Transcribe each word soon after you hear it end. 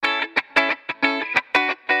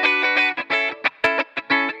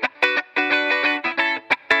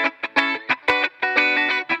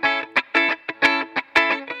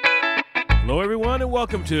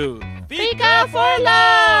welcome to Fika for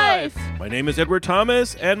Life! My name is Edward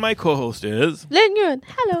Thomas, and my co-host is... Lin Yun.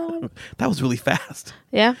 Hello. That was really fast.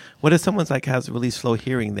 Yeah. What if someone's like has really slow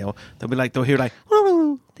hearing? They'll hear like...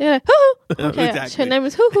 Woo. They're like, hoo-hoo. Okay, Exactly. her name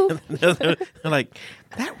is Hoo-hoo. They're like,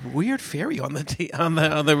 that weird fairy on the podcast.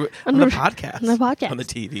 On the podcast. On the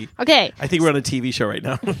TV. Okay. I think we're on a TV show right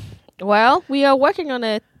now. Well, we are working on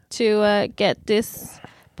it to get this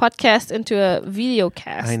podcast into a video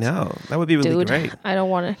cast. I know. That would be really Dude, great. I don't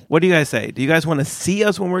want to. What do you guys say? Do you guys want to see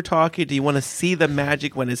us when we're talking? Do you want to see the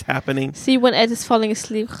magic when it's happening? See when Ed is falling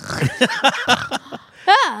asleep.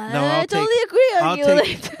 I totally agree on you.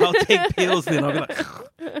 I'll take pills then. I'll be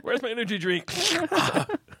like, where's my energy drink?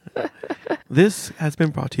 This has been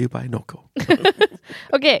brought to you by Noko.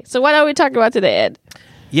 Okay, so what are we talking about today, Ed?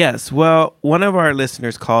 Yes, well, one of our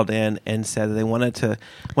listeners called in and said that they wanted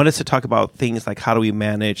us to talk about things like how do we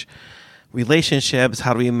manage relationships,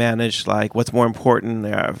 how do we manage like what's more important,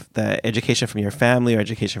 the education from your family or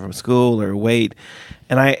education from school or weight.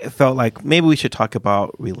 And I felt like maybe we should talk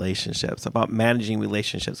about relationships, about managing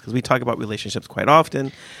relationships, because we talk about relationships quite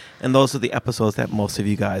often. And those are the episodes that most of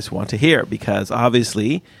you guys want to hear, because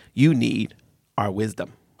obviously you need our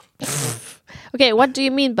wisdom. Okay, what do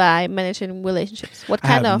you mean by managing relationships? What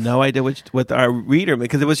kind I have of? no idea what our reader,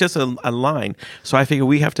 because it was just a line. So I figure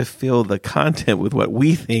we have to fill the content with what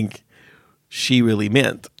we think she really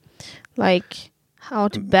meant. Like how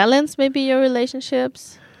to balance maybe your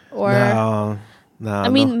relationships? Or No. I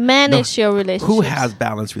mean, manage your relationships. Who has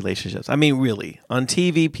balanced relationships? I mean, really, on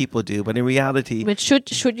TV people do, but in reality, But should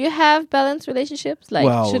you have balanced relationships? Like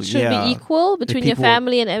Well, should yeah. be equal between your people were-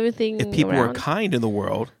 family and everything if people were around? kind in the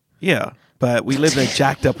world, yeah. But we live in a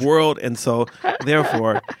jacked up world, and so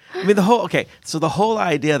therefore, I mean, the whole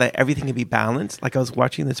idea that everything can be balanced. Like I was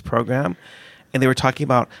watching this program, and they were talking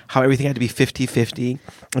about how everything had to be 50-50,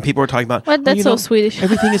 and people were talking about, What? That's so Swedish.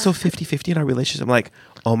 Everything is so 50-50 in our relationship. I'm like,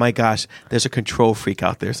 oh my gosh, there's a control freak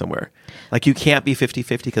out there somewhere. Like you can't be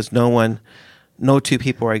 50-50 because no two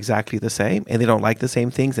people are exactly the same, and they don't like the same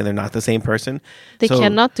things, and they're not the same person. They So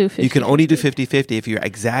cannot do You can 50-50. only do 50-50 if you're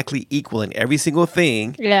exactly equal in every single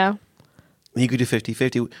thing. Yeah. You could do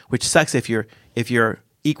 50-50, which sucks if you're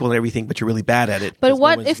equal in everything, but you're really bad at it. But 'cause no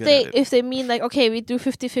what one's if good they at it. mean like, okay, we do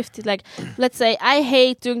 50-50, like let's say I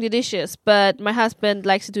hate doing the dishes, but my husband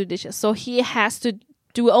likes to do dishes, so he has to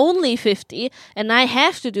do only 50 and I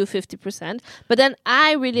have to do 50%, but then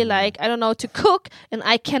I really like, I don't know, to cook, and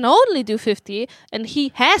I can only do 50 and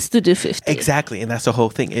he has to do 50. Exactly, and that's the whole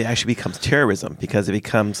thing. It actually becomes terrorism, because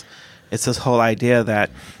it's this whole idea that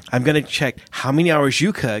I'm going to check how many hours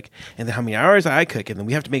you cook and then how many hours I cook, and then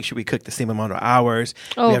we have to make sure we cook the same amount of hours.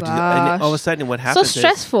 Oh, we have to and gosh. all of a sudden what happens So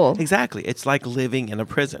stressful. is... Exactly. It's like living in a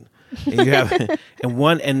prison. And you have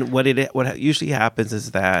what usually happens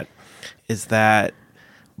is that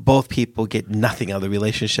both people get nothing out of the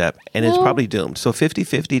relationship, and it's Well- probably doomed. So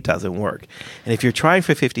 50-50 doesn't work. And if you're trying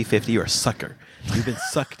for 50-50, you're a sucker. You've been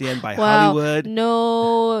sucked in by Wow. Hollywood.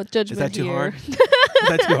 No judgment Is that too here. hard? Is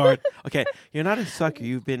that too hard? Okay, you're not a sucker.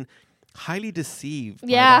 You've been highly deceived.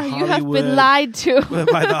 Yeah, by the you have been Hollywood- lied to.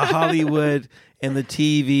 by the Hollywood and the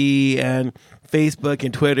TV and Facebook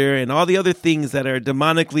and Twitter and all the other things that are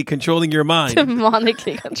demonically controlling your mind.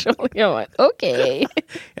 Demonically controlling your mind. Okay.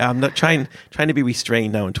 Yeah, I'm not trying to be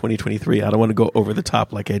restrained now in 2023. I don't want to go over the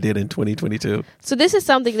top like I did in 2022. So this is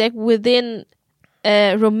something like within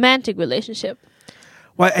a romantic relationship.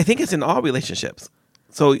 Well, I think it's in all relationships.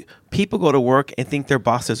 So people go to work and think their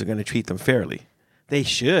bosses are going to treat them fairly. They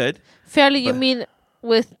should. Fairly, you But- mean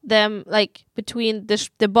with them, like between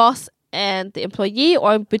the boss and the employee,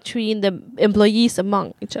 or between the employees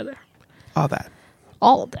among each other? All that.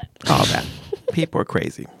 All of that. All that. People are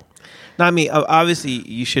crazy. Now, I mean, obviously,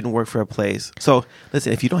 you shouldn't work for a place. So,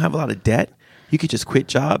 listen, if you don't have a lot of debt, you could just quit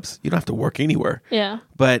jobs. You don't have to work anywhere. Yeah.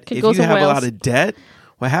 But Could if go you have somewhere a lot else. of debt,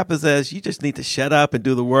 what happens is you just need to shut up and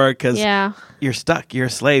do the work, because Yeah. you're stuck. You're a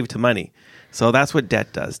slave to money. So that's what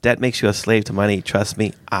debt does. Debt makes you a slave to money. Trust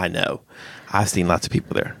me, I know. I've seen lots of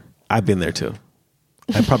people there. I've been there too.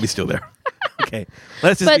 I'm probably still there. Okay,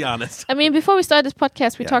 let's just be honest. I mean, before we started this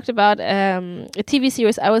podcast, we Yeah. talked about a TV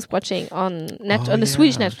series I was watching on the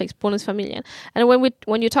Swedish yeah. Netflix, Bonusfamiljen. And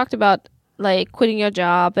when you talked about like quitting your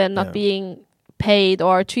job and not Yeah. being paid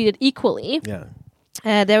or treated equally, Yeah.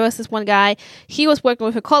 there was this one guy. He was working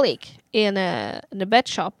with a colleague in a bed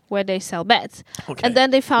shop where they sell beds, Okay. and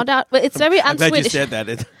then they found out. But it's very I'm glad you un-Swedish. said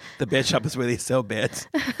that. The bed shop is where they sell beds,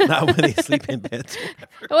 not where they sleep in beds.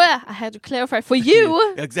 Well, I had to clarify for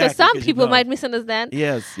you, Exactly, because some 'cause you people know. might misunderstand.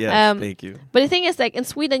 Yes, Um, thank you. But the thing is, like in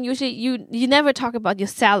Sweden, usually you never talk about your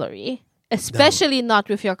salary, especially not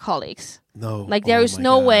with your colleagues. No. Like there oh is my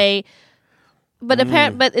no God. way But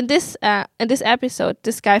but in this episode,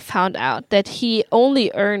 this guy found out that he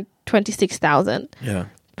only earned 26,000 Yeah.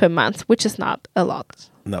 per month, which is not a lot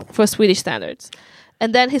No. for Swedish standards.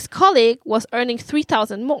 And then his colleague was earning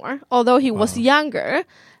 3,000 more, although he was younger,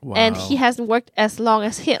 and he hasn't worked as long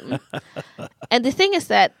as him. And the thing is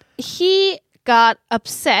that he got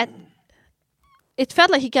upset. It felt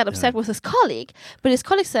like he got upset with his colleague, but his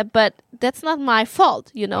colleague said, "But that's not my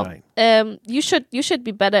fault, you know. Right. You should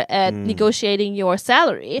be better at negotiating your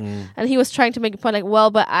salary." And he was trying to make a point like, "Well,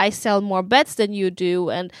 but I sell more beds than you do,"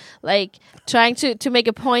 and like trying to make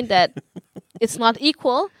a point that it's not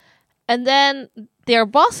equal. And then their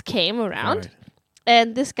boss came around. Right.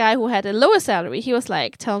 And this guy who had a lower salary, he was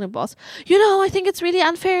like telling the boss, I think it's really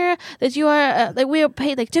unfair that you are that we are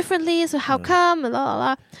paid like differently. So how come? And blah, blah,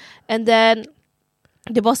 blah. And then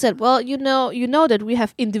the boss said, "Well, you know that we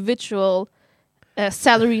have individual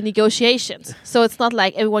salary negotiations, so it's not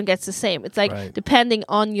like everyone gets the same. It's like depending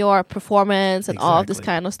on your performance and all of this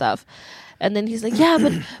kind of stuff." And then he's like, "Yeah,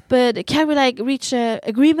 but can't we like reach a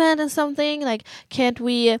agreement or something? Like, can't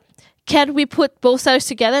we put both salaries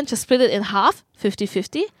together and just split it in half,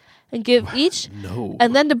 50-50, and give each?" No.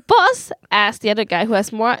 And then the boss asked the other guy who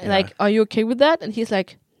has more, like, "Are you okay with that?" And he's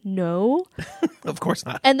like, "No." Of course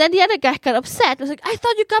not. And then the other guy got upset. He was like, "I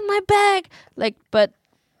thought you got my bag." Like, but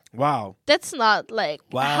Wow. that's not like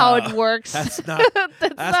how it works. That's not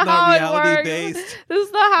that's not how it reality works. based.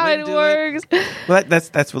 That's not how Wouldn't it do works. Well,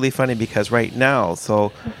 that's really funny because right now,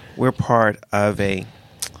 so we're part of it's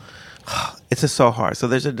just so hard. So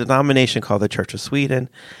there's a denomination called the Church of Sweden,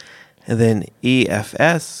 and then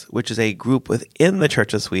EFS, which is a group within the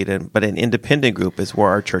Church of Sweden, but an independent group is where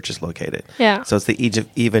our church is located. Yeah. So it's the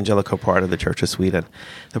evangelical part of the Church of Sweden.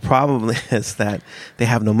 The problem is that they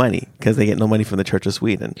have no money because they get no money from the Church of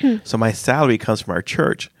Sweden. So my salary comes from our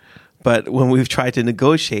church. But when we've tried to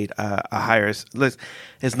negotiate a higher,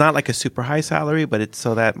 it's not like a super high salary, but it's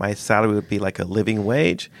so that my salary would be like a living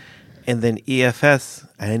wage. And then EFS,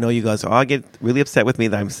 I know you guys all get really upset with me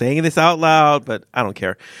that I'm saying this out loud, but I don't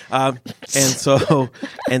care. And so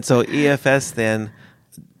EFS then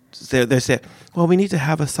they said, "Well, we need to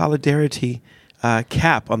have a solidarity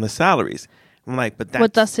cap on the salaries." I'm like, "But that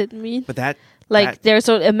What does it mean? But that There's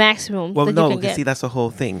a maximum well, that no, you can get. see, that's the whole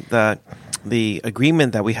thing. The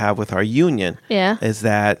agreement that we have with our union is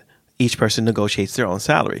that each person negotiates their own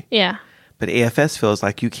salary. Yeah. But AFS feels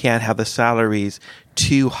like you can't have the salaries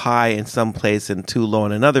too high in some place and too low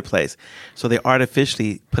in another place. So they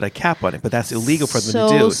artificially put a cap on it, but that's illegal for them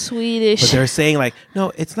to do. So Swedish. But they're saying like,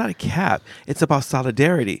 no, it's not a cap. It's about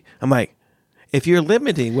solidarity. I'm like, if you're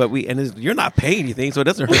limiting what you're not paying anything, so it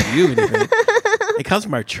doesn't hurt you anything. It comes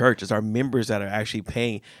from our church. It's our members that are actually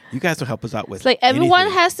paying. You guys don't help us out with It's like everyone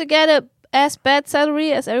anything. has to get as bad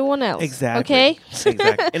salary as everyone else. Exactly. Okay?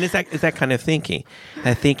 Exactly. And it's that kind of thinking.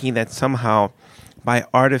 That thinking that somehow by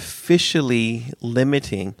artificially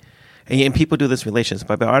limiting, and people do this in relations,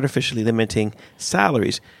 but by artificially limiting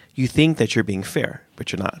salaries, you think that you're being fair,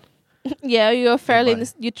 but you're not. Yeah, you're fairly.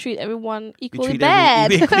 Everybody. You treat everyone You equally treat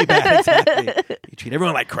bad. equally bad, exactly. You treat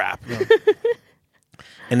everyone like crap. You know?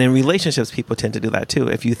 And in relationships, people tend to do that too.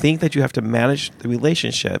 If you think that you have to manage the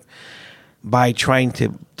relationship by trying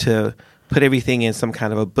to put everything in some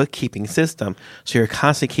kind of a bookkeeping system, so you're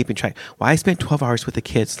constantly keeping track. Well, I spent 12 hours with the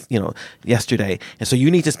kids, yesterday, and so you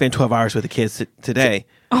need to spend 12 hours with the kids today.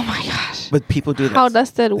 Oh my gosh. But people do that. How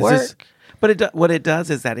does that work? What it does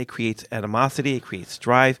is that it creates animosity, it creates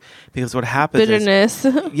strife, because what happens Bitterness.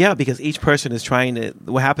 is, because each person is trying to,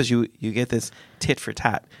 what happens, you get this tit for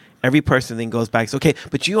tat. Every person then goes back, okay,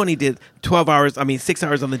 but you only did 6 hours on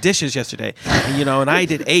the dishes yesterday, and I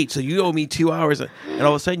did 8, so you owe me 2 hours, and all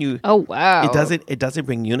of a sudden Oh wow. it doesn't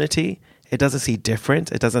bring unity. It doesn't see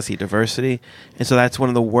difference. It doesn't see diversity. And so that's one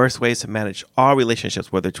of the worst ways to manage all relationships,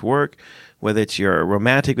 whether it's work, whether it's your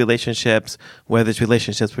romantic relationships, whether it's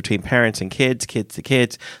relationships between parents and kids, kids to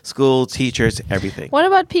kids, school, teachers, everything. What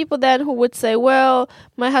about people then who would say, "Well,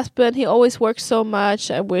 my husband, he always works so much.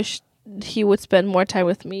 I wish he would spend more time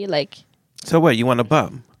with me." Like, So what, you want a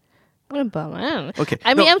bum? what a bum. I don't know. Okay.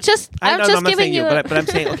 I mean, No, I'm just I'm not giving saying you. but I'm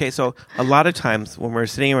saying, okay, so a lot of times when we're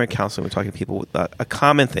sitting around counseling, we're talking to people, a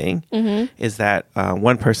common thing is that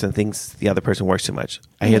one person thinks the other person works too much.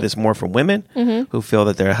 I hear this more from women who feel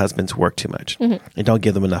that their husbands work too much and don't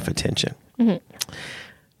give them enough attention.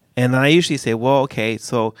 And I usually say, well, okay,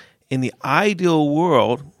 so in the ideal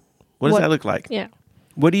world, what does that look like? Yeah.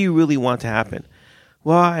 What do you really want to happen?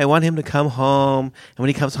 Well, I want him to come home, and when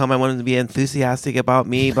he comes home, I want him to be enthusiastic about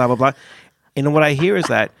me, blah, blah, blah. And what I hear is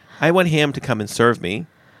that I want him to come and serve me,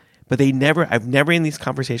 but I've never in these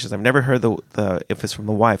conversations, I've never heard if it's from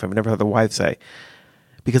the wife, I've never heard the wife say,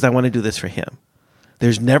 because I want to do this for him.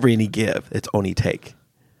 there's never any give. It's only take.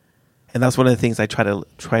 And that's one of the things I try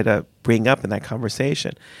to bring up in that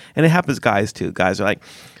conversation. And it happens guys too. Guys are like,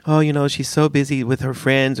 oh, you know, she's so busy with her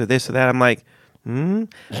friends or this or that. I'm like,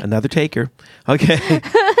 another taker. Okay.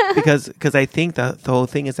 because I think the whole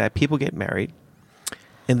thing is that people get married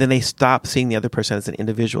and then they stop seeing the other person as an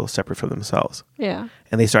individual separate from themselves. Yeah.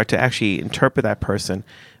 And they start to actually interpret that person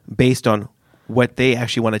based on what they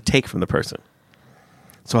actually want to take from the person.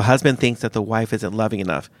 So a husband thinks that the wife isn't loving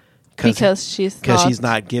enough Because she's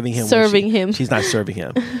not giving him serving him. She's not serving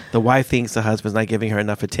him. The wife thinks the husband's not giving her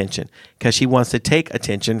enough attention because she wants to take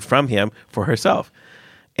attention from him for herself.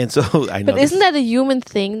 And so I know. But isn't that a human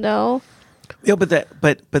thing, though? Yeah, but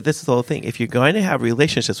this is the whole thing. If you're going to have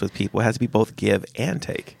relationships with people, it has to be both give and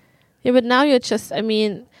take. Yeah, but now you're just. I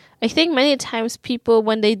mean, I think many times people,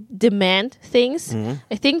 when they demand things,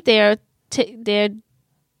 I think they're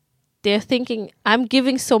thinking, I'm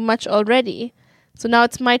giving so much already. So now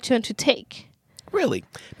it's my turn to take. Really?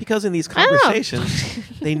 Because in these conversations,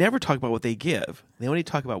 they never talk about what they give. They only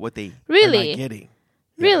talk about what they are not getting.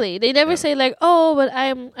 Yeah. Really? They never say like, oh, but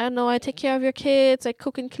I don't know, I take care of your kids, I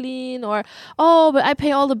cook and clean, or oh, but I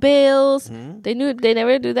pay all the bills. They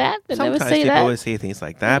never do that. They Sometimes never say people that. always say things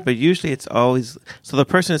like that, but usually it's always so. The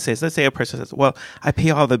person says, let's say a person says, well, I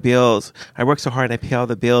pay all the bills. I work so hard, and I pay all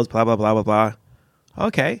the bills. Blah blah blah blah blah.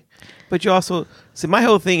 Okay. But you also see, my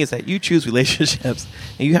whole thing is that you choose relationships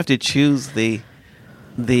and you have to choose the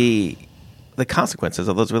consequences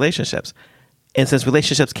of those relationships. And since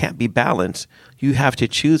relationships can't be balanced, you have to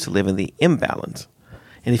choose to live in the imbalance.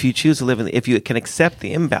 And if you choose to live if you can accept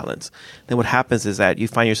the imbalance, then what happens is that you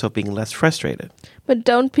find yourself being less frustrated. But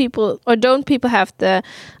don't people have the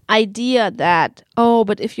idea that, oh,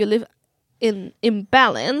 but if you live in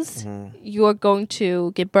imbalance, you're going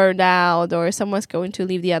to get burned out, or someone's going to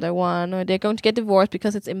leave the other one, or they're going to get divorced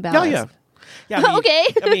because it's imbalanced. Oh, yeah. Yeah, I mean, okay.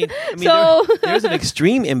 I mean, So there's an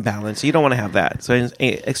extreme imbalance. You don't want to have that. So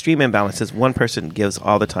extreme imbalance is one person gives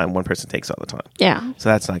all the time, one person takes all the time. Yeah. So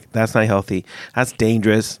that's not healthy. That's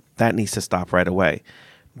dangerous. That needs to stop right away.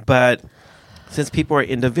 But since people are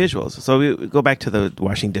individuals, so we go back to the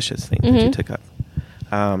washing dishes thing that you took up.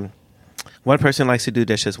 One person likes to do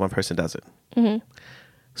dishes, one person doesn't.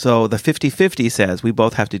 So the 50-50 says we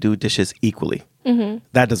both have to do dishes equally.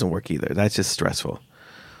 That doesn't work either. That's just stressful.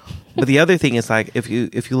 But the other thing is, like, if you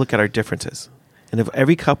look at our differences, and if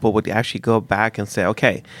every couple would actually go back and say,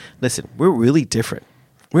 okay, listen, we're really different.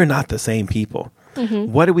 We're not the same people.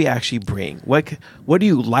 What do we actually bring? What do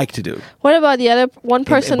you like to do? What about the other one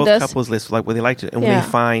person and both does? couples list like what they like to do. And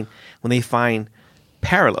Yeah. when they find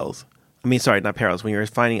parallels, I mean, sorry, not parallels, when you're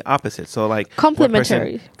finding opposites. So like Complementary.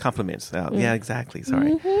 one person complements. Yeah, exactly.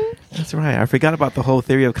 Sorry. That's right. I forgot about the whole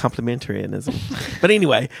theory of complementarianism. But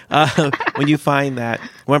anyway, when you find that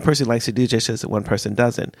one person likes to do dishes and one person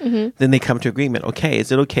doesn't, then they come to agreement. Okay,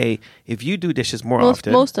 is it okay if you do dishes more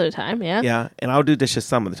often? Most of the time, yeah. Yeah, and I'll do dishes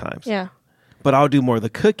some of the times. Yeah. But I'll do more of the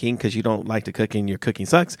cooking because you don't like to cook and your cooking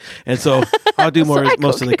sucks. And so I'll do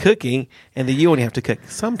most of the cooking, and then you only have to cook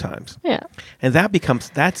sometimes. Yeah. And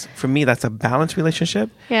for me, that's a balanced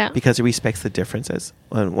relationship. Yeah. Because it respects the differences.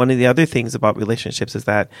 And one of the other things about relationships is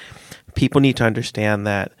that people need to understand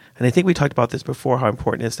that, and I think we talked about this before, how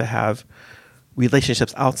important it is to have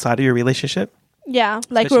relationships outside of your relationship. Yeah,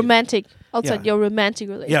 like Especially- romantic. Outside Yeah. your romantic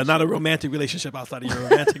relationship. Yeah, not a romantic relationship outside of your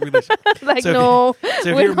romantic relationship. Like, So no. if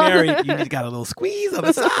we're you're not- married, you just got a little squeeze on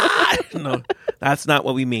the side. No, that's not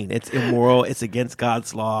what we mean. It's immoral. It's against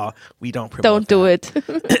God's law. We don't promote Don't do it.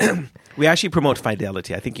 We actually promote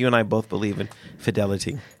fidelity. I think you and I both believe in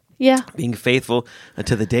fidelity. Yeah. Being faithful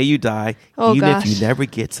until the day you die, Oh, even gosh. if you never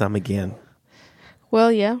get some again.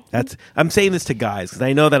 Well, yeah. I'm saying this to guys because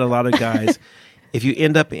I know that a lot of guys, if you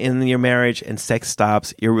end up in your marriage and sex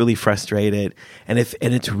stops, you're really frustrated, and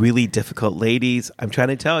it's really difficult. Ladies, I'm trying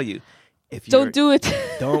to tell you, Don't do it.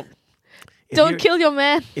 don't Don't kill your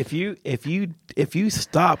man. if you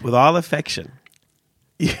stop with all affection,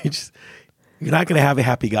 you're not going to have a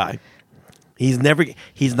happy guy. He's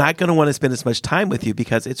not going to want to spend as much time with you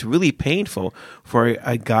because it's really painful for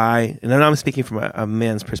a guy, and I'm speaking from a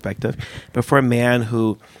man's perspective, but for a man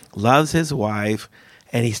who loves his wife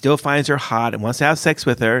and he still finds her hot and wants to have sex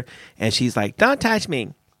with her, and she's like, don't touch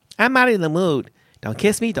me. I'm not in the mood. Don't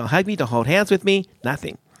kiss me. Don't hug me. Don't hold hands with me.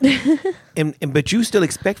 Nothing. But you still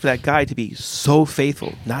expect for that guy to be so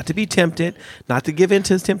faithful, not to be tempted, not to give in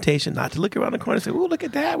to his temptation, not to look around the corner and say, "Oh, look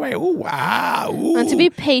at that! Way, oh, wow!" Ooh. And to be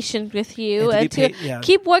patient with you And to and be to yeah.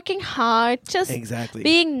 keep working hard. Just Exactly.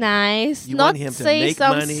 being nice. You not want him to say make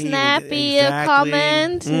some money. snappy Exactly.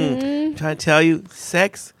 comment. I'm trying to tell you,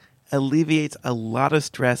 sex alleviates a lot of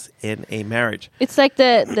stress in a marriage. It's like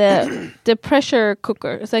the pressure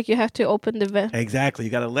cooker. It's like you have to open the vent, Exactly.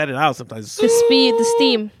 You got to let it out sometimes. the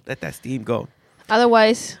steam. Let that steam go.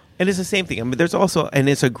 Otherwise, And it's the same thing. I mean, there's also, and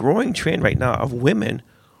it's a growing trend right now of women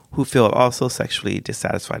who feel also sexually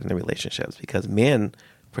dissatisfied in their relationships because men,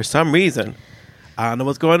 for some reason, I don't know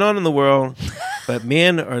what's going on in the world, but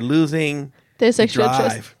men are losing there's sexual drive.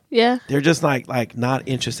 interest. Yeah, They're just like not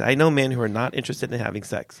interested. I know men who are not interested in having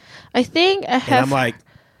sex. I think I And have. I'm like,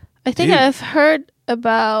 I think dude. I've heard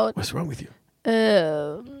about what's wrong with you?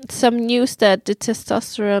 some news that the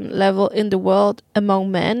testosterone level in the world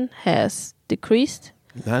among men has decreased.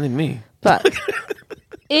 Not in me. But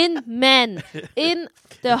in men, in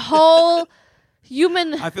the whole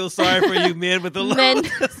human I feel sorry for you men with the low Men.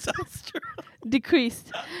 testosterone.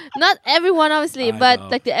 decreased. Not everyone, obviously, I but know.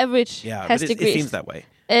 like the average Yeah, has but it decreased. seems that way.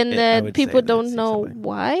 And I would say people that it don't seems know that way.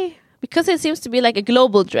 why. Because it seems to be like a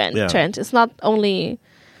global trend. Yeah. It's not only...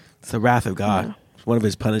 It's the wrath of God. It's one of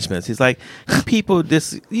his punishments. He's like,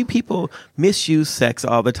 you people misuse sex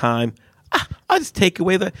all the time. I'll just take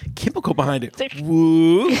away the chemical behind it.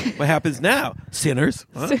 Woo. What happens now? Sinners.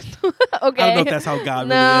 Huh? Okay. I don't know if that's how God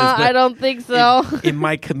no, really is. But I don't think so. in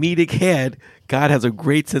my comedic head, God has a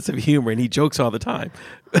great sense of humor and he jokes all the time.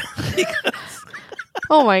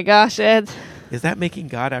 Oh my gosh, Ed. Is that making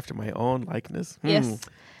God after my own likeness? Yes.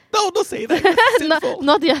 No, don't say that. That's not, sinful.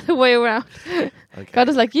 not the other way around. Okay. God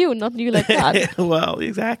is like you, not you like God. Well,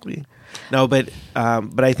 exactly. No, but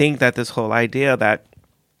I think that this whole idea that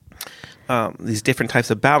these different types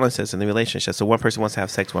of balances in the relationship. So one person wants to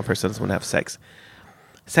have sex, one person doesn't want to have sex.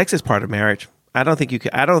 Sex is part of marriage. I don't think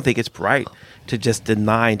it's right to just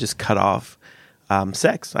deny and just cut off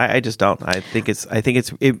sex. I just don't. I think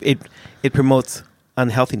it promotes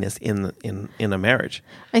unhealthiness in a marriage.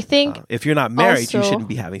 I think If you're not married, you also- shouldn't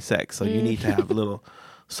be having sex. So you need to have a little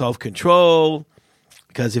self-control.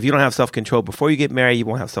 Because if you don't have self-control before you get married, you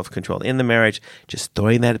won't have self-control in the marriage. Just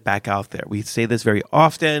throwing that back out there. We say this very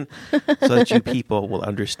often so that you people will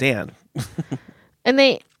understand. and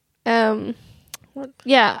they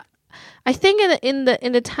yeah, I think in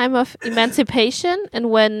the time of emancipation and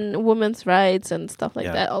when women's rights and stuff like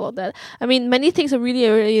Yeah. that, all of that, I mean, many things are really,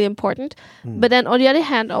 really important. But then on the other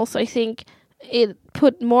hand, also I think it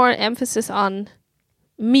put more emphasis on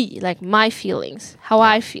me, like my feelings, how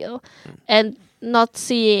I feel, and not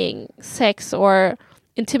seeing sex or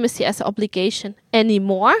intimacy as an obligation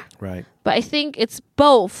anymore. Right. But I think it's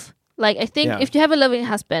both. Like, I think Yeah. if you have a loving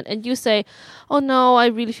husband and you say, oh no, I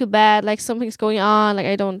really feel bad, like something's going on, like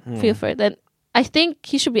I don't feel for it, then I think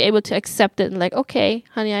he should be able to accept it and like, okay,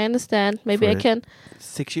 honey, I understand. Maybe I For- can.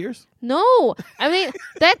 6 years? No, I mean,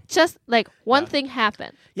 that just like one thing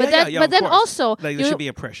happened. But then, but of then course. also, like, you- there should be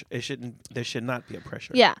a pressure. There should not be a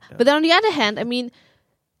pressure. yeah. But then on the other hand, I mean,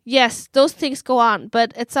 yes, those things go on.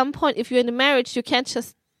 But at some point, if you're in a marriage, you can't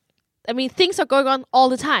just. I mean, things are going on all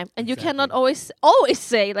the time, and you cannot always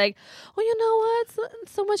say like, "Oh, you know what?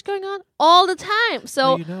 So much going on all the time." So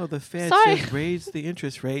Well, you know, the Fed sorry. just raised the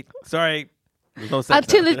interest rate. Sorry. There's no sex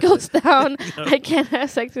until now. it goes down, I can't have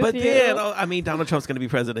sex with But you. then, I mean, Donald Trump's going to be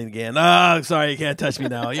president again. Oh, sorry, you can't touch me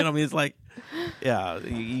now. You know what I mean? It's like, yeah,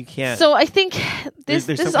 you can't. So I think this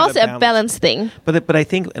There's is some kind also of a balance thing. But I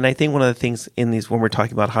think one of the things in these, when we're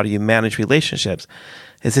talking about how do you manage relationships,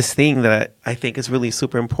 is this thing that I think is really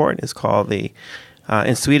super important. It's called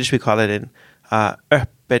in Swedish we call it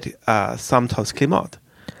öppet samtalsklimat.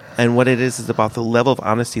 And what it is about the level of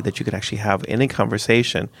honesty that you could actually have in a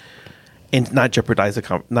conversation and not jeopardize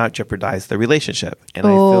the relationship. And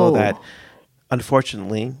I feel that,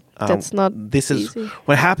 unfortunately, That's not this is easy.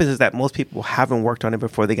 what happens is that most people haven't worked on it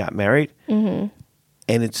before they got married.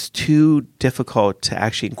 And it's too difficult to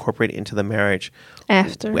actually incorporate it into the marriage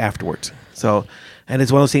afterwards. So, and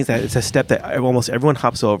it's one of those things that it's a step that almost everyone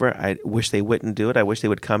hops over. I wish they wouldn't do it. I wish they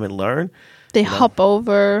would come and learn. They hop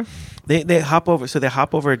over. They hop over. So they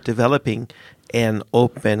hop over developing an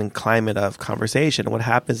open climate of conversation. And what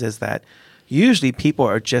happens is that usually people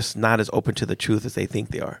are just not as open to the truth as they think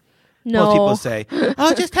they are. No. Most people say,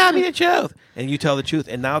 "Oh, just tell me the truth," and you tell the truth,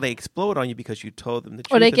 and now they explode on you because you told them the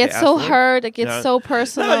truth. Or they that get so asked for. hurt. It gets Yeah. so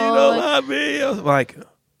personal. No, you don't like- love me. I was like,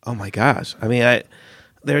 oh my gosh. I mean,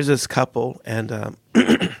 there's this couple, and and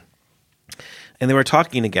they were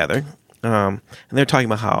talking together, and they were talking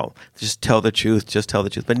about how just tell the truth,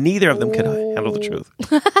 but neither of them could handle the truth.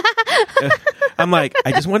 I'm like,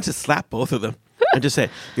 I just wanted to slap both of them and just say,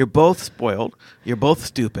 you're both spoiled. You're both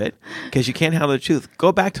stupid because you can't handle the truth.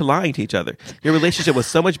 Go back to lying to each other. Your relationship was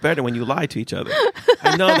so much better when you lied to each other.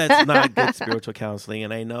 I know that's not good spiritual counseling,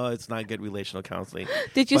 and I know it's not good relational counseling.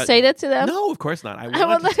 Did you say that to them? No, of course not. I'm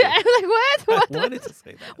like, what? I wanted to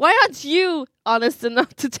say that. Why aren't you honest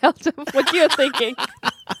enough to tell them what you're thinking?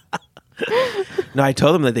 No, I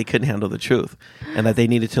told them that they couldn't handle the truth and that they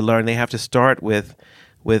needed to learn. They have to start with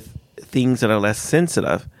things that are less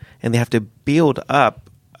sensitive, and they have to build up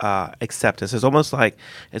acceptance. It's almost like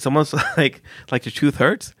the truth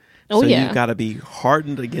hurts. Oh, so yeah. you've got to be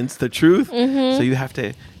hardened against the truth. Mm-hmm. So you have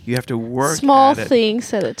to work small at it.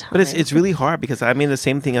 things at a time. But it's really hard because I mean the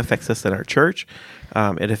same thing affects us in our church.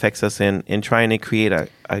 It affects us in trying to create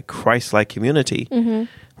a Christ-like community. Mm-hmm.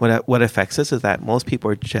 What affects us is that most people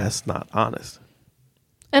are just not honest.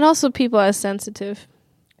 And also people are sensitive.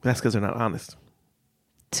 That's because they're not honest.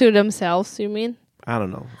 To themselves, you mean? I don't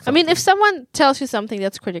know. I mean, if someone tells you something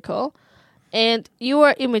that's critical and you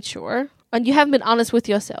are immature and you haven't been honest with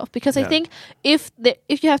yourself, because I think if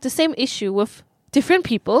you have the same issue with different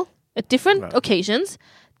people at different occasions,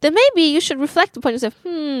 then maybe you should reflect upon yourself.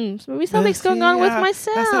 Maybe something's going on with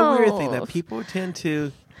myself. That's a weird thing that people tend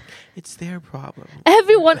to. It's their problem.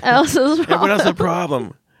 Everyone else's problem. Everyone else's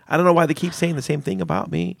problem. I don't know why they keep saying the same thing about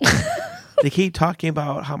me. They keep talking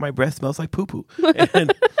about how my breath smells like poo-poo.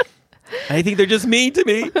 And I think they're just mean to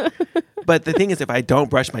me. But the thing is, if I don't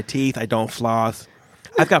brush my teeth, I don't floss,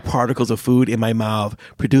 I've got particles of food in my mouth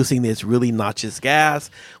producing this really noxious gas,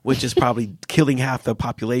 which is probably killing half the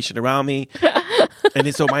population around me.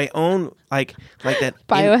 And so my own, like that...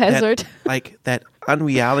 Biohazard. That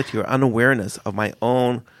unreality or unawareness of my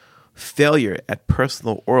own failure at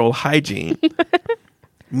personal oral hygiene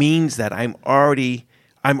means that I'm already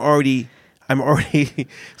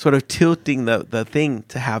sort of tilting the thing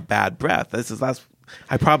to have bad breath.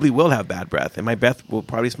 I probably will have bad breath, and my breath will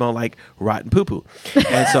probably smell like rotten poo-poo.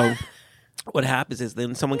 And so what happens is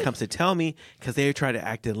then someone comes to tell me because they try to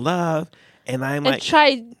act in love, and I'm like...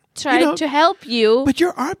 try to help you. But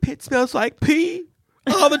your armpit smells like pee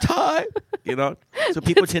all the time, So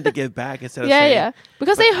people tend to give back instead of saying... Yeah,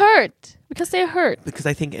 because they hurt. Because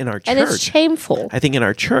I think in our church... And it's shameful. I think in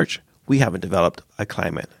our church, we haven't developed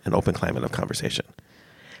an open climate of conversation.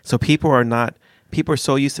 So people are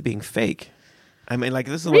so used to being fake. I mean, like,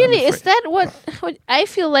 this is really, is that what I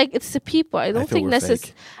feel like? It's the people. I don't think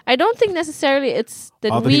necessarily it's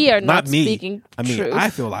that we are not speaking truth. I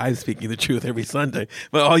feel I'm speaking the truth every Sunday,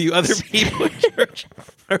 but all you other people in church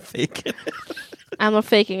are faking it. I'm not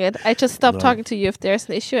faking it. I just stop talking to you if there's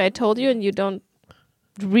an issue. I told you, and you don't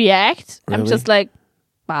react. Really? I'm just like,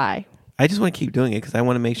 bye. I just want to keep doing it because I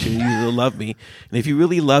want to make sure you will love me. And if you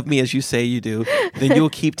really love me as you say you do, then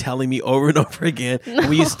you'll keep telling me over and over again. No. And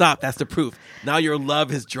when you stop, that's the proof. Now your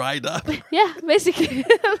love has dried up. Yeah, basically.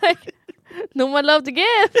 Like, no more love to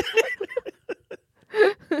give.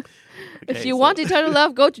 If you want eternal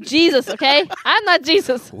love, go to Jesus, okay? I'm not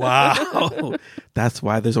Jesus. Wow. That's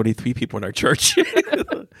why there's only 3 people in our church.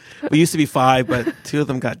 We used to be 5, but 2 of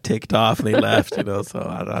them got ticked off and they left, so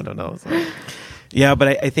I don't know. So. Yeah,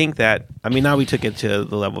 but I think that, now we took it to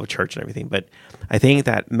the level of church and everything, but I think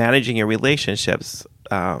that managing your relationships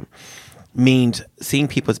means seeing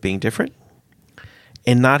people as being different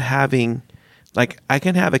and not having, I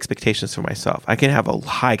can have expectations for myself. I can have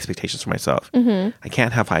high expectations for myself. Mm-hmm. I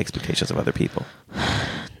can't have high expectations of other people.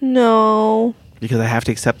 No. Because I have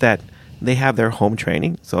to accept that they have their home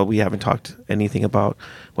training, so we haven't talked anything about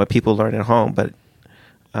what people learn at home, but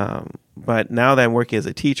now that I'm working as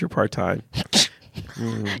a teacher part-time...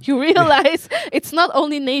 You realize it's not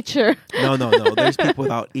only nature. No. There's people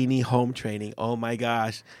without any home training. Oh my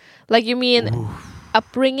gosh. Like you mean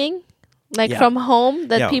upbringing? From home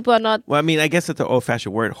that people are not... Well, I guess it's the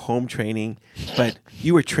old-fashioned word, home training, but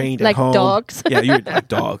you were trained at like home. Dogs. Yeah, you were like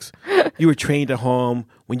dogs. You were trained at home.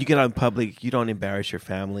 When you get out in public, you don't embarrass your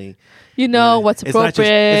family. You know what's appropriate.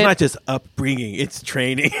 It's not just upbringing, it's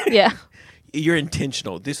training. Yeah. You're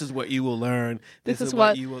intentional. This is what you will learn. This is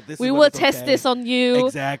what you will. We will test this on you.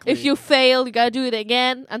 Exactly. If you fail, you gotta do it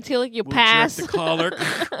again until you pass. Jerk the collar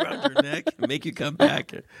around your neck and make you come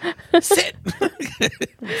back. Sit.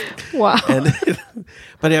 Wow.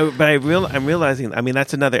 I'm realizing.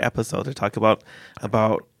 That's another episode to talk about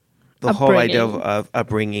the whole idea of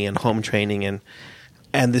upbringing and home training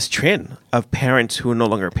and this trend of parents who are no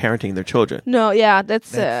longer parenting their children. No, yeah,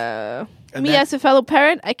 that's me as a fellow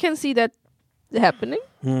parent. I can see that happening.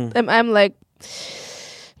 I'm like,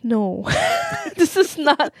 No, this is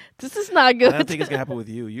not good. I don't think it's gonna happen with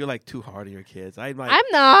you. You're like too hard on your kids. I'm not.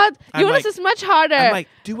 I'm Yours like- is much harder. I'm like,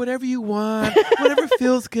 do whatever you want, whatever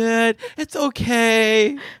feels good. It's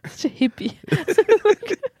okay. Such a hippie.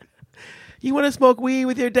 You want to smoke weed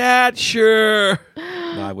with your dad? Sure.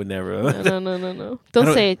 No, I would never. No.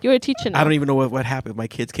 Don't say it. You're a teacher now. I don't even know what happened. My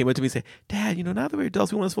kids came up to me and said, Dad, now that we're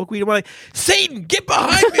adults, we want to smoke weed. I'm like, Satan, get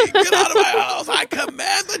behind me. Get out of my house. I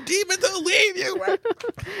command the demon to leave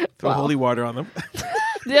you. Throw holy water on them.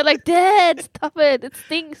 They're like, Dad, stop it. It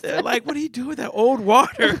stinks. They're like, what are you doing with that old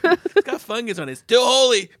water? It's got fungus on it. It's still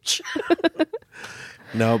holy.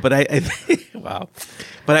 No, but I think, wow.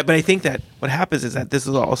 But I think that what happens is that this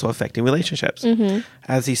is also affecting relationships.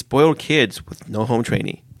 As these spoiled kids with no home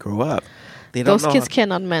training grow up, they don't Those know kids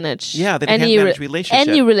cannot manage. Yeah, they can't manage relationship.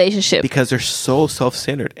 Any relationship. because they're so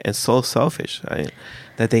self-centered and so selfish, right?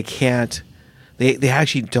 That they can't. They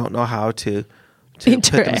actually don't know how to put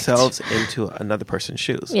Interact. themselves into another person's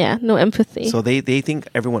shoes. Yeah, no empathy. So they think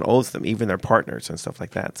everyone owes them, even their partners and stuff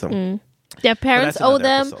like that. So Their parents that's owe another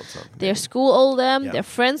them. episode, so Their school owe them. Yeah. Their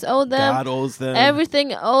friends owe them. God owes them.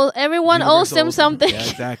 Everyone owes Universe them something. Yeah,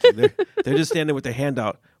 exactly. They're just standing with their hand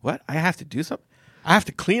out. What? I have to do something? I have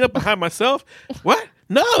to clean up behind myself? What?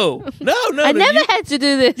 No. I never had to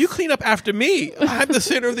do this. You clean up after me. I'm the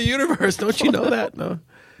center of the universe. Don't you know that? No.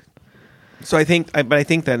 So I think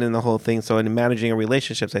that in the whole thing, so in managing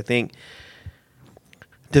relationships, I think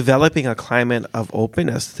developing a climate of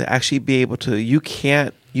openness to actually be able to, you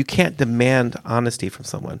can't demand honesty from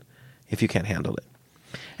someone if you can't handle it.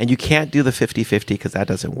 And you can't do the 50-50 because that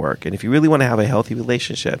doesn't work. And if you really want to have a healthy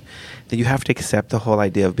relationship, then you have to accept the whole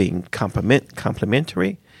idea of being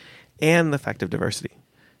complementary and the fact of diversity.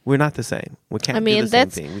 We're not the same. We can't do the same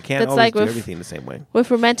thing. We can't that's always like do with- everything the same way. with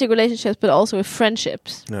romantic relationships, but also with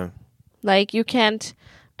friendships. No. Like you can't.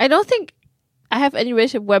 I don't think I have any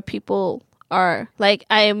relationship where people are like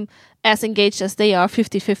I am as engaged as they are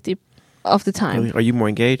 50-50 of the time. Really? Are you more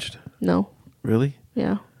engaged? No. Really?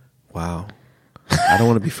 Yeah. Wow. I don't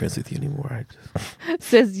want to be friends with you anymore.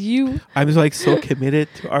 Says you. I'm just like so committed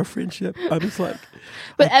to our friendship. I'm just like.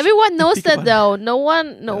 But everyone knows think that about though. No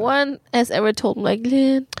one has ever told me like,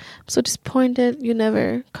 Lynn, I'm so disappointed. You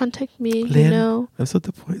never contact me. Lynn, You know. I'm so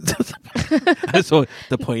disappointed. I'm so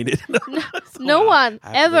disappointed. No one I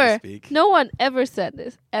have to let ever. you speak. No one ever said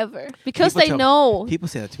this ever because People they tell- know. People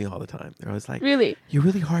say that to me all the time. They're always like, Really. "You're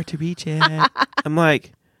really hard to reach." Ed." I'm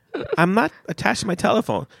like, I'm not attached to my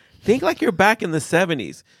telephone. Think like you're back in the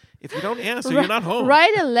 70s. If you don't answer, you're not home.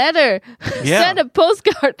 Write a letter. Yeah. Send a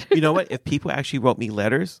postcard. You know what? If people actually wrote me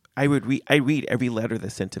letters, I read every letter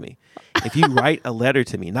that's sent to me. If you write a letter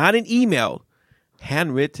to me, not an email,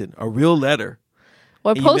 handwritten, a real letter,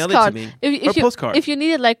 Or email it to postcard. me. If Or postcard. If you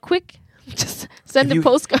need it like quick, just send if a you,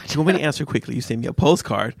 postcard. If you want me to answer quickly, you send me a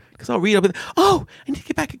postcard because I'll read it. Oh, I need to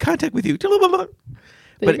get back in contact with you.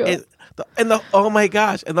 But you go. oh my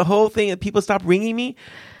gosh, and the whole thing, and people stop ringing me.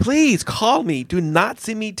 Please call me. Do not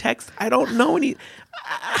send me text. I don't know any.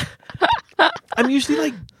 I'm usually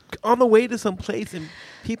like on the way to some place and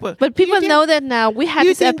people. But people "You know that now. We had you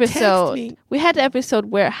this didn't text episode. me." We had the episode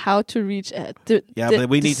where how to reach But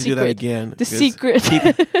we need to do that secret. again. The 'cause secret.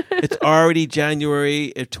 It's already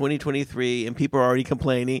January of 2023, and people are already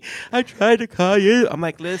complaining. I tried to call you. I'm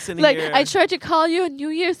like, listen Like here. I tried to call you on New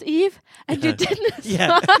Year's Eve and you didn't.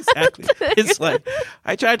 Yeah, exactly. It's like,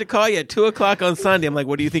 I tried to call you at 2:00 on Sunday. I'm like,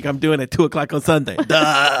 what do you think I'm doing at 2:00 on Sunday?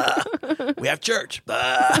 Duh. We have church.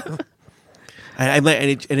 Duh. And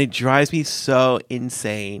it drives me so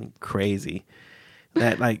insane, crazy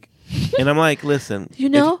that like, and I'm like, listen, You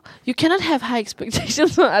know, you cannot have high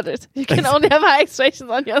expectations on others. You can only have high expectations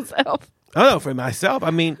on yourself. oh, for myself, I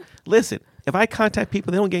mean, listen, if I contact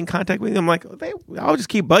people, they don't get in contact with me. I'm like, I'll just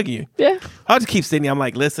keep bugging you. Yeah. I'll just keep sitting. I'm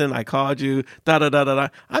like, listen, I called you. Da da da da da.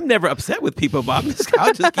 I'm never upset with people, but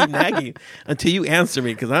I'll just keep nagging until you answer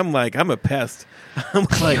me because I'm like, I'm a pest. I'm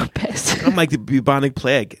like, Pest. I'm like the bubonic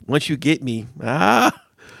plague. Once you get me,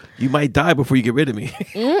 you might die before you get rid of me.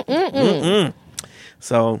 Mm-mm.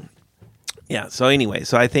 So, yeah. So anyway,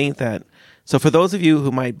 so I think that. So for those of you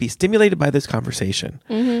who might be stimulated by this conversation,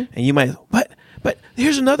 and you might, but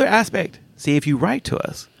here's another aspect. See, if you write to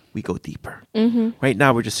us, we go deeper. Right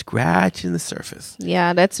now, we're just scratching the surface.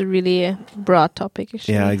 Yeah, that's a really broad topic.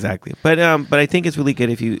 Actually. Yeah, exactly. But I think it's really good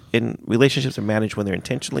if you in relationships are managed when they're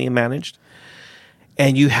intentionally managed,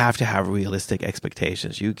 and you have to have realistic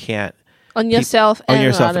expectations. You can't On yourself on and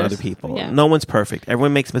yourself others. and other people. Yeah. No one's perfect.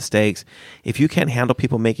 Everyone makes mistakes. If you can't handle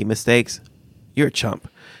people making mistakes, you're a chump.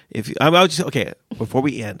 I'll just okay. Before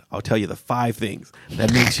we end, I'll tell you the 5 things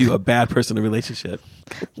that makes you a bad person in a relationship.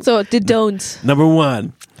 So the don'ts. Number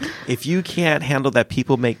 1, If you can't handle that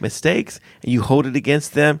people make mistakes and you hold it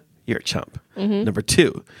against them, you're a chump. Number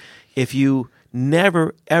 2, if you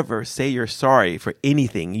never ever say you're sorry for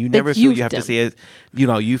anything, you never feel you have to say it,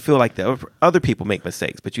 you feel like the other people make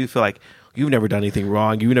mistakes, but you feel like you've never done anything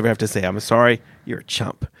wrong, you never have to say I'm sorry, you're a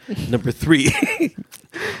chump. Number 3,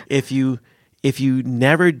 if you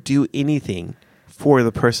never do anything for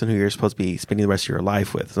the person who you're supposed to be spending the rest of your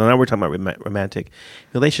life with. So now we're talking about romantic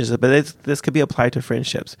relationships, but this could be applied to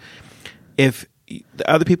friendships. If the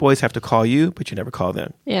other people always have to call you, but you never call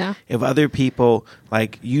them. Yeah. If other people,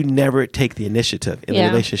 like, you never take the initiative in the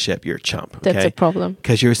relationship, you're a chump. Okay? That's a problem.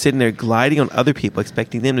 Because you're sitting there gliding on other people,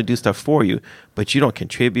 expecting them to do stuff for you, but you don't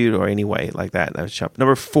contribute or any way like that. That's a chump.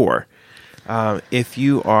 Number 4, if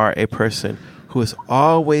you are a person who is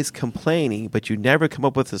always complaining, but you never come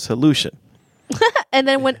up with a solution. And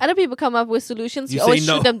then when other people come up with solutions, you always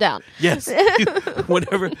shoot them down. Yes.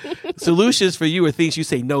 Whatever. Solutions for you are things you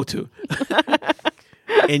say no to.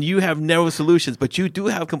 And you have no solutions, but you do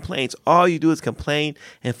have complaints. All you do is complain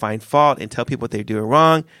and find fault and tell people what they're doing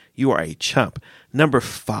wrong. You are a chump. Number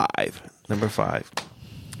 5.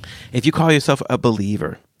 If you call yourself a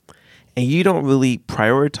believer and you don't really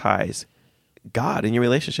prioritize God in your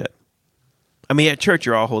relationship. I mean, at church,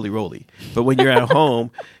 you're all holy roly. But when you're at home,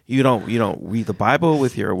 you don't read the Bible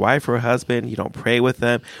with your wife or husband. You don't pray with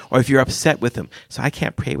them. Or if you're upset with them. So I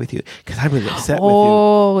can't pray with you because I'm really upset with you.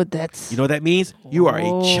 Oh, that's... You know what that means? You are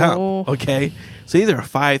a chump, okay? So these are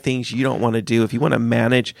 5 things you don't want to do. If you want to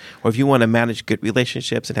manage, or if you want to manage good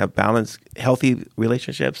relationships and have balanced, healthy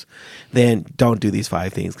relationships, then don't do these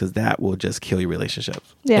 5 things because that will just kill your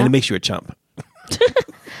relationships. Yeah. And it makes you a chump.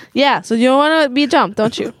 Yeah, so you don't want to be a chump,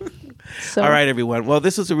 don't you? So. All right, everyone. Well,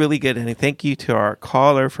 this was a really good, and thank you to our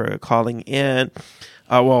caller for calling in,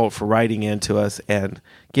 for writing in to us and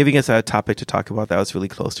giving us a topic to talk about that was really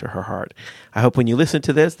close to her heart. I hope when you listen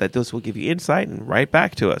to this, that this will give you insight and write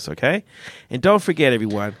back to us, okay? And don't forget,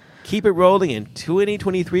 everyone, keep it rolling in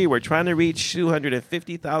 2023. We're trying to reach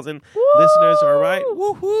 250,000 listeners, all right?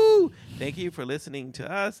 Woohoo! Thank you for listening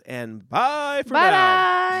to us, and bye for now.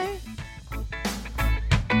 Bye-bye.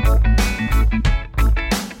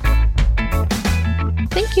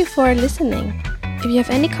 Thank you for listening. If you have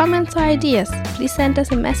any comments or ideas, please send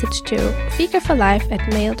us a message to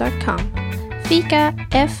fikaforlife@mail.com. Fika,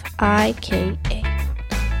 F-I-K-A.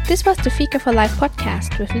 This was the Fika for Life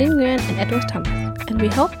podcast with Lin Nguyen and Edward Thomas, and we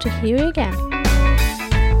hope to hear you again.